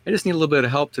go. I just need a little bit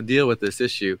of help to deal with this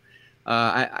issue.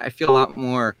 I feel a lot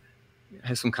more,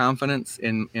 have some confidence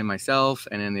in myself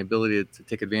and in the ability to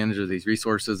take advantage of these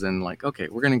resources, and like, okay,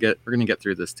 we're gonna get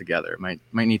through this together. Might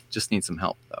need some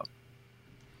help though.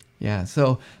 Yeah.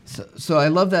 So I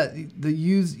love that the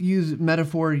use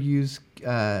metaphor,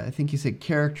 I think you said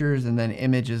characters and then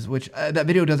images, which that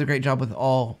video does a great job with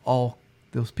all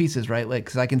those pieces, right? Like,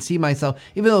 because I can see myself,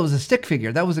 even though it was a stick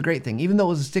figure, that was a great thing. Even though it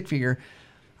was a stick figure,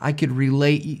 I could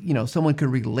relate, someone could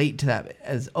relate to that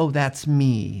as, oh, that's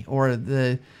me. Or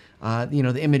the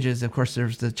images, of course,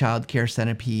 there's the child care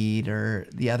centipede or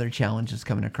the other challenges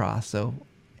coming across. So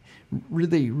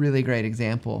really, really great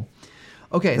example.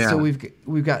 Okay. Yeah. So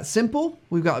we've got simple,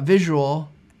 we've got visual,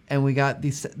 and we got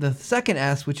the second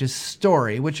S, which is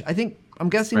story, which I'm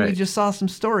guessing right. We just saw some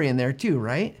story in there too,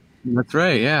 right? That's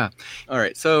right. Yeah. All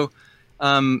right. So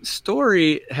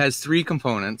story has three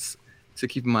components to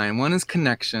keep in mind. One is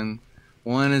connection,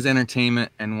 one is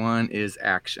entertainment, and one is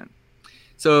action.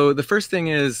 So the first thing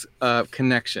is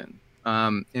connection.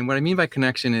 And what I mean by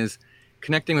connection is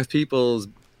connecting with people's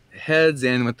heads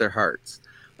and with their hearts.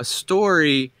 A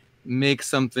story makes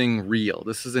something real.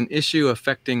 This is an issue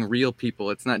affecting real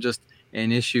people. It's not just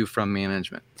an issue from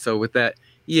management. So with that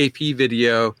EAP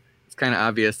video, it's kind of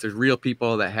obvious there's real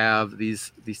people that have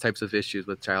these types of issues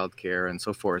with childcare and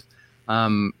so forth.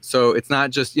 So it's not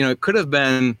just, it could have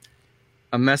been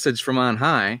a message from on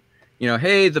high,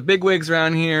 hey, the bigwigs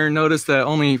around here notice that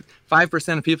only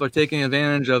 5% of people are taking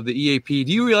advantage of the EAP.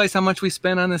 Do you realize how much we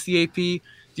spend on this EAP?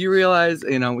 Do you realize,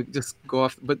 we just go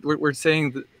off, but we're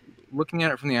saying that, looking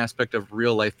at it from the aspect of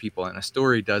real life people, and a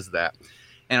story does that.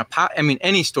 And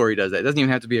any story does that. It doesn't even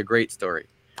have to be a great story,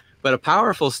 but a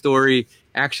powerful story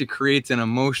actually creates an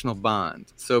emotional bond.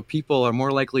 So people are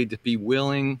more likely to be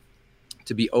willing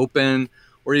to be open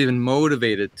or even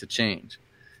motivated to change.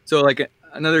 So like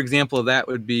another example of that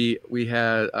would be, we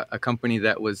had a company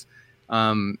that was,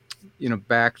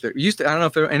 back there, I don't know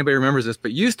if anybody remembers this,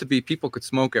 but used to be people could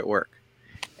smoke at work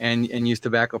and use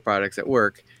tobacco products at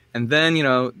work. And then,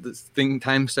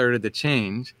 time started to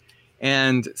change.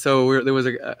 And so there was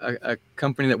a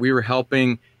company that we were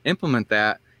helping implement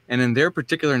that. And in their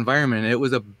particular environment, it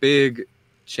was a big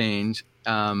change.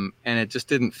 And it just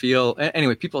didn't feel,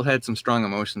 anyway, people had some strong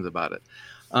emotions about it.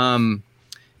 And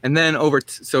then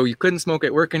so you couldn't smoke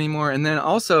at work anymore. And then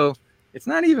also, it's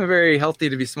not even very healthy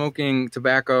to be smoking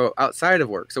tobacco outside of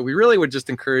work. So we really would just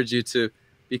encourage you to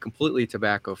be completely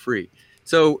tobacco free.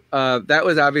 So that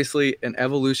was obviously an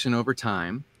evolution over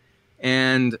time.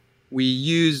 And we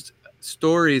used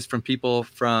stories from people,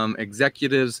 from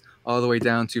executives all the way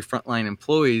down to frontline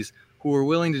employees, who were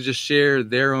willing to just share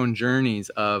their own journeys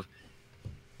of,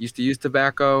 used to use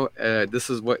tobacco. This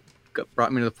is what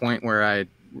brought me to the point where I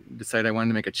decided I wanted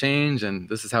to make a change, and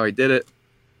this is how I did it.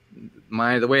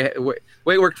 The way it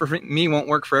worked for me won't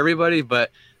work for everybody,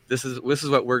 but this is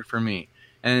what worked for me.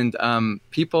 And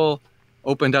people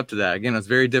opened up to that. Again, it's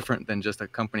very different than just a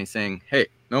company saying, hey,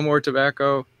 no more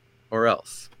tobacco or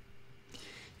else.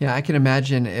 Yeah, I can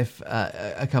imagine if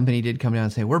a company did come down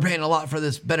and say, we're paying a lot for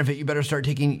this benefit, you better start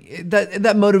taking that.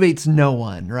 That motivates no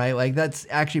one, right? Like, that's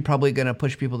actually probably going to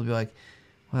push people to be like,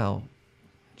 well,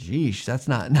 geesh, that's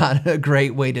not a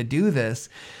great way to do this.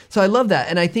 So I love that.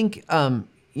 And I think, I've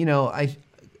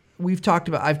talked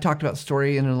about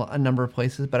story in a number of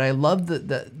places, but I love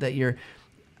that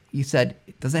you said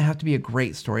it doesn't have to be a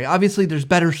great story. Obviously, there's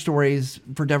better stories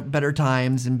for better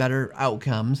times and better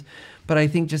outcomes. But I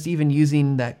think just even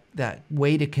using that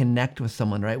way to connect with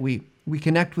someone, right? We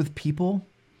connect with people,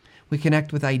 we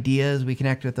connect with ideas, we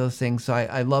connect with those things. So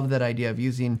I love that idea of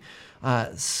using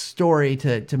story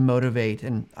to motivate.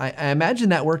 And I imagine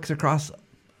that works across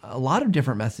a lot of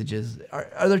different messages.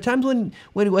 Are there times when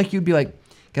like you'd be like,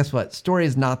 guess what? Story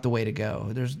is not the way to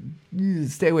go.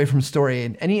 Stay away from story.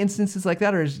 And any instances like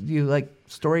that, or is you like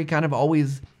story kind of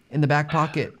always in the back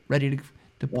pocket, ready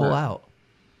to pull out?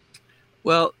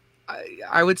 Well,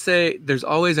 I would say there's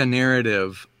always a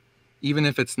narrative, even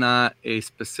if it's not a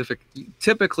specific.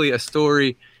 Typically, a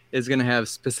story is going to have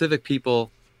specific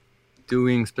people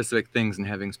doing specific things and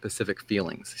having specific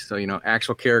feelings. So,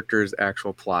 actual characters,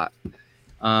 actual plot.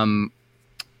 And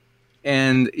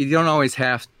you don't always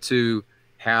have to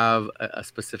have a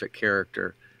specific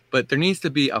character, but there needs to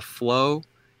be a flow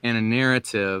and a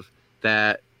narrative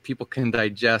that people can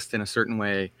digest in a certain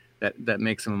way that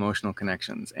makes some emotional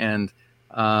connections. And,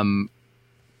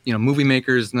 movie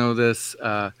makers know this.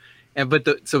 So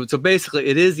basically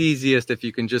it is easiest if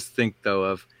you can just think though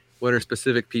of what are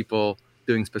specific people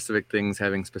doing specific things,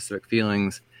 having specific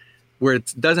feelings. Where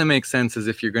it doesn't make sense is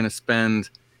if you're going to spend,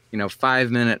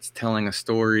 5 minutes telling a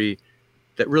story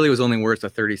that really was only worth a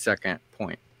 30-second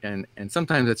point. And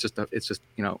sometimes it's just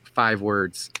 5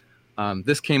 words.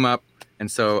 This came up,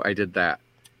 and so I did that.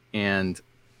 And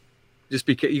just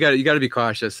you got to be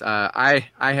cautious. I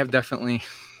have definitely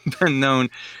been known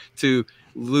to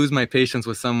lose my patience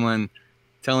with someone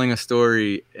telling a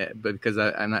story, but because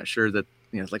I'm not sure that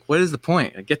it's like, what is the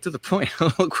point? Get to the point a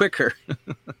little quicker.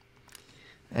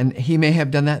 And he may have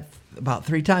done that about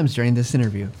 3 times during this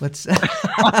interview. Let's.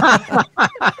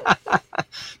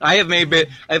 I've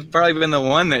probably been the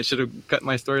one that should have cut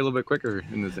my story a little bit quicker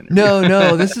in this interview.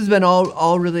 No, this has been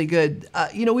all really good.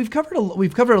 We've covered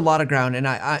a lot of ground, and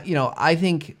I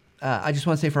think I just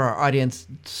want to say for our audience,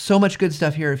 so much good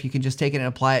stuff here. If you can just take it and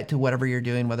apply it to whatever you're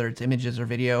doing, whether it's images or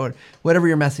video or whatever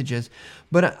your message is.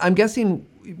 But I'm guessing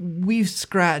we've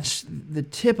scratched the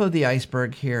tip of the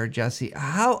iceberg here, Jesse.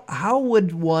 How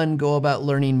would one go about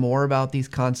learning more about these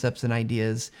concepts and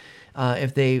ideas?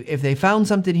 If they found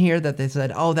something here that they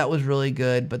said, oh, that was really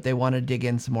good, but they want to dig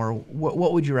in some more,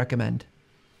 what would you recommend?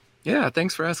 Yeah,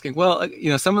 thanks for asking. Well,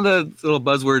 some of the little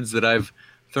buzzwords that I've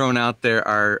thrown out there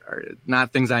are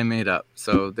not things I made up.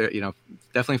 So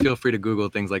definitely feel free to Google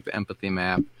things like the empathy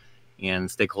map and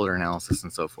stakeholder analysis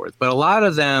and so forth. But a lot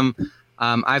of them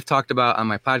I've talked about on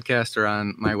my podcast or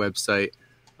on my website.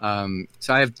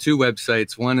 So I have 2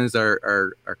 websites. One is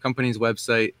our company's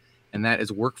website, and that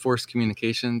is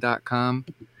workforcecommunication.com.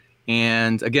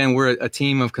 And again, we're a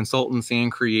team of consultants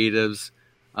and creatives.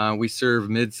 We serve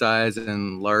mid-size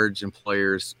and large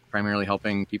employers, primarily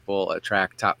helping people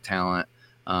attract top talent,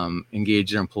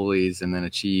 engage their employees, and then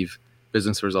achieve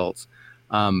business results.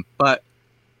 But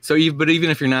even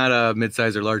if you're not a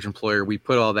mid-size or large employer, we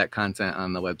put all that content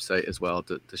on the website as well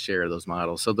to share those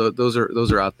models. So those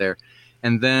are out there.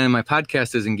 And then my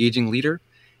podcast is Engaging Leader,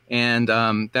 and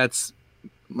that's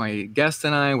my guest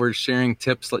and I. We're sharing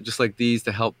tips just like these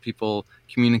to help people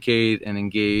communicate and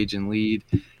engage and lead.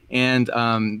 And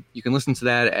you can listen to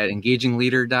that at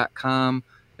engagingleader.com,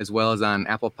 as well as on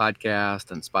Apple Podcast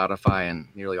and Spotify and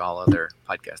nearly all other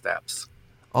podcast apps.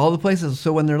 All the places.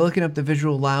 So when they're looking up the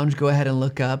Visual Lounge, go ahead and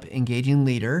look up Engaging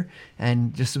Leader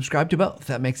and just subscribe to both.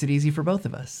 That makes it easy for both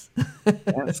of us.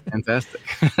 That's fantastic.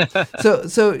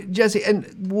 So Jesse,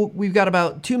 and we've got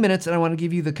about 2 minutes, and I want to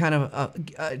give you the kind of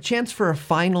a chance for a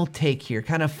final take here.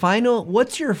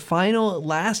 What's your final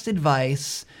last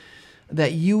advice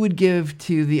that you would give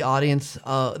to the audience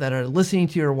that are listening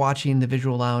to or watching the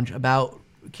Visual Lounge about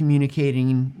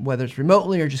communicating, whether it's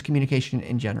remotely or just communication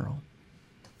in general?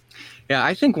 Yeah,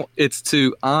 I think it's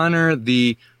to honor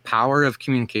the power of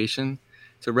communication,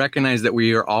 to recognize that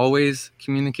we are always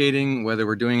communicating, whether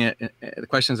we're doing it, the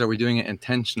question is, are we doing it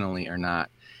intentionally or not?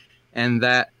 And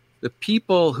that the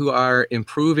people who are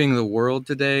improving the world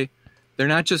today, they're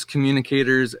not just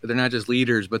communicators, they're not just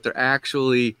leaders, but they're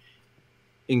actually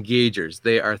engagers.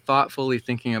 They are thoughtfully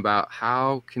thinking about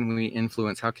how can we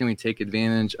influence, how can we take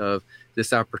advantage of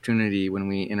this opportunity when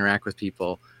we interact with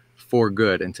people for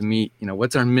good, and to meet,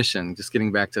 what's our mission? Just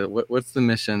getting back to what's the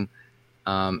mission?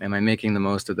 Am I making the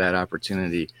most of that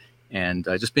opportunity? And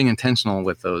just being intentional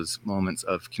with those moments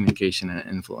of communication and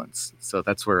influence. So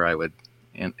that's where I would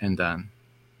end on.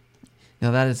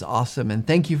 Now that is awesome, and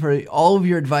thank you for all of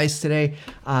your advice today.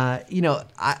 I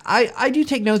do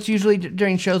take notes usually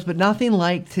during shows, but nothing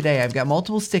like today. I've got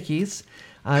multiple stickies.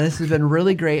 This has been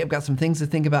really great. I've got some things to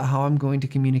think about how I'm going to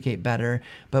communicate better.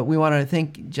 But we want to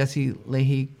thank Jesse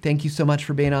Lahey. Thank you so much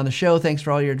for being on the show. Thanks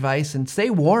for all your advice, and stay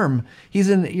warm.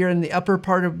 You're in the upper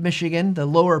part of Michigan, the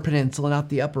lower peninsula, not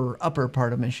the upper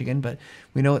part of Michigan. But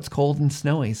we know it's cold and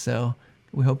snowy, so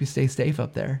we hope you stay safe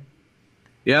up there.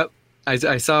 Yep.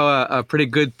 I saw a pretty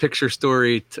good picture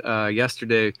story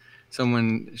yesterday.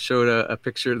 Someone showed a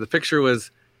picture. The picture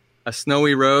was a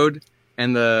snowy road,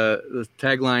 and the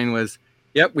tagline was,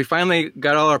 Yep, we finally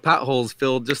got all our potholes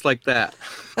filled just like that.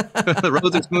 The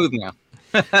roads are smooth now.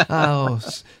 Oh,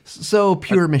 so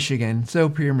pure Michigan. So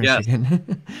pure Michigan.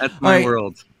 Yes, that's my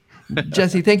world.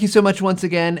 Jesse, thank you so much once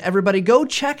again. Everybody, go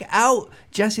check out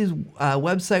Jesse's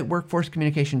website,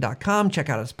 workforcecommunication.com. Check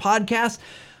out his podcast.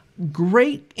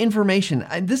 Great information.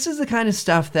 This is the kind of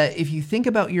stuff that if you think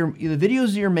about the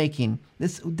videos you're making,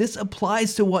 this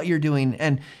applies to what you're doing,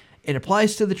 and it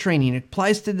applies to the training, it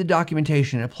applies to the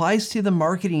documentation, it applies to the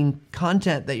marketing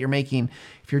content that you're making.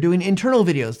 If you're doing internal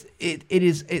videos,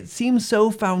 it seems so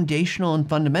foundational and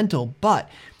fundamental, but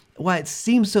why it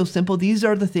seems so simple, these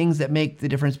are the things that make the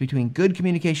difference between good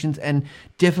communications and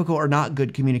difficult or not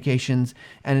good communications.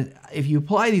 And if you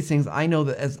apply these things, I know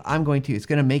that as I'm going to, it's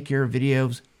going to make your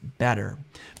videos better.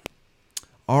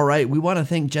 All right, we want to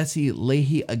thank Jesse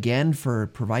Leahy again for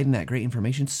providing that great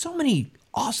information. So many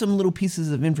awesome little pieces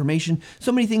of information,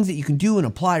 so many things that you can do and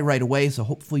apply right away. So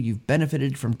hopefully you've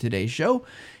benefited from today's show.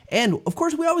 And of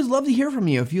course, we always love to hear from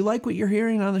you. If you like what you're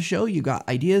hearing on the show, you got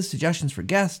ideas, suggestions for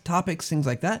guests, topics, things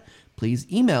like that, please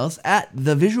email us at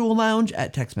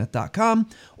thevisuallounge@techsmith.com,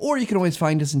 or you can always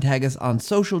find us and tag us on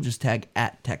social. Just tag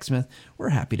 @TechSmith. We're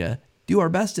happy to do our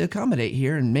best to accommodate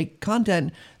here and make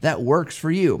content that works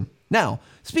for you. Now,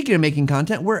 speaking of making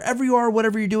content, wherever you are,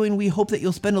 whatever you're doing, we hope that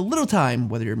you'll spend a little time,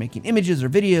 whether you're making images or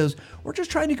videos, or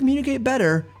just trying to communicate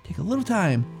better, take a little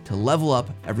time to level up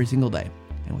every single day.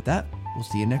 And with that, we'll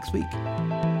see you next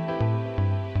week.